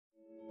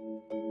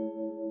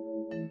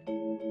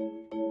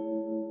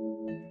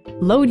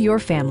Load your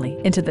family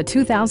into the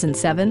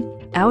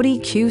 2007 Audi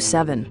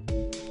Q7.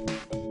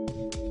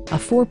 A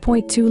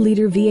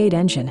 4.2-liter V8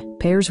 engine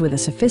pairs with a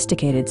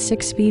sophisticated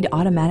 6-speed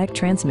automatic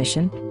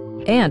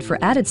transmission, and for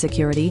added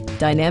security,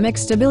 dynamic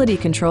stability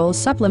control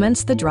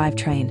supplements the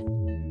drivetrain.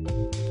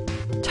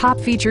 Top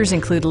features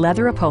include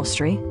leather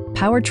upholstery,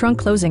 power trunk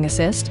closing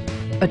assist,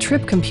 a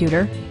trip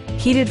computer,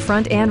 heated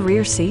front and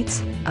rear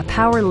seats, a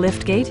power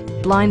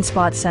liftgate, blind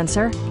spot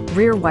sensor,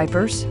 rear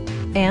wipers,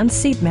 and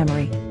seat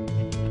memory.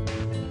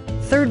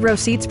 Third row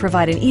seats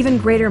provide an even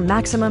greater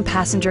maximum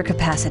passenger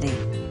capacity.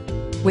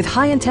 With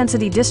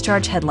high-intensity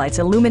discharge headlights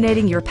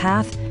illuminating your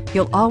path,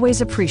 you'll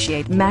always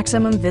appreciate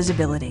maximum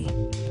visibility.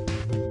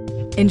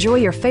 Enjoy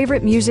your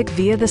favorite music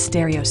via the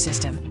stereo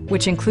system,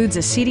 which includes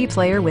a CD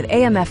player with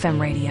AM/FM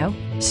radio,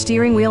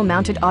 steering wheel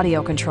mounted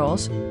audio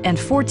controls, and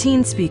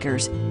 14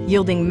 speakers,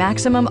 yielding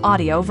maximum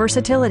audio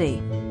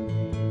versatility.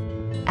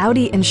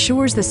 Audi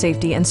ensures the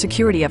safety and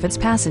security of its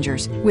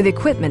passengers with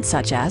equipment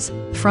such as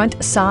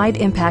front side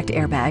impact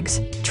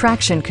airbags,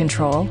 traction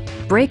control,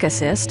 brake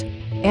assist,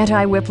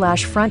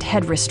 anti-whiplash front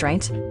head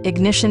restraints,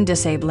 ignition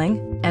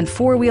disabling, and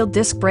four-wheel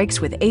disc brakes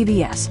with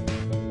ABS.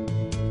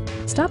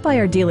 Stop by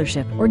our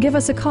dealership or give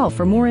us a call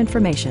for more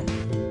information.